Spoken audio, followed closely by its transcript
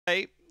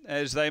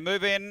as they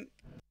move in.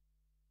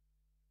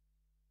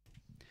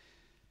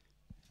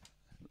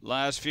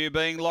 Last few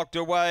being locked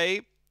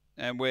away,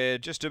 and we're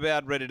just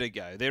about ready to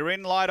go. They're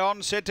in, light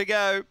on, set to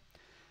go.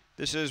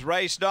 This is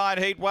race 9,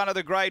 heat 1 of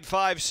the Grade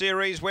 5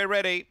 series. We're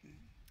ready.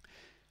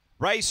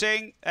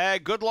 Racing,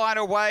 good line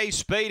away.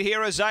 Speed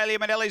here. Azalea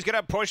Manelli's going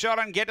to push on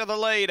and get to the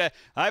lead.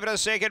 Over to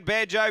second,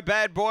 Banjo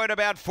Bad Boy. At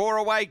about 4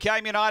 away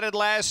came United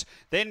Lass.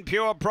 Then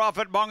Pure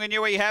Profit,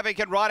 Monganui Havoc,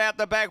 and right out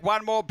the back,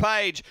 one more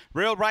page.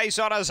 Real race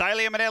on.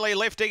 Azalea Manelli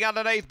lifting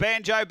underneath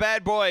Banjo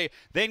Bad Boy.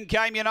 Then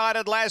came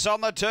United Lass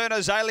on the turn.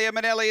 Azalea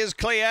Manelli is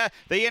clear.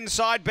 The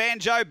inside,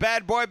 Banjo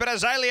Bad Boy, but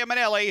Azalea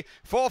Manelli,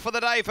 4 for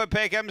the day for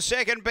Peckham.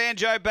 Second,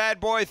 Banjo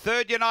Bad Boy.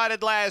 Third,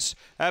 United Lass.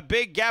 A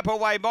big gap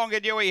away,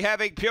 Monganui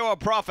Havoc, Pure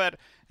Profit.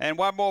 And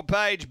one more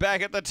page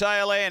back at the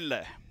tail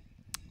end.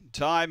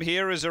 Time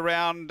here is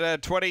around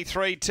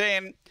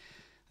 23:10.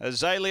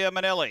 Azalea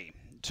Manelli.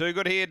 Too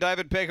good here.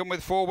 David Peckham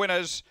with 4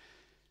 winners.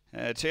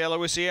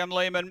 T.L.O.S.E.M.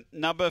 Lehman,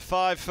 number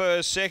 5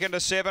 first. Second to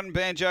 7,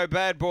 Banjo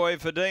Bad Boy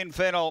for Dean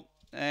Fennell.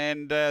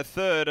 And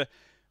third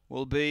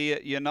will be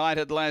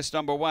United Lass,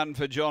 number 1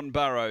 for John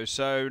Burrow.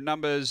 So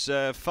numbers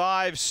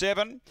 5,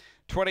 7,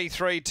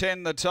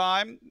 23:10 the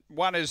time.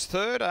 1 is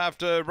third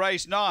after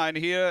race 9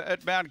 here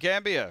at Mount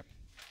Gambier.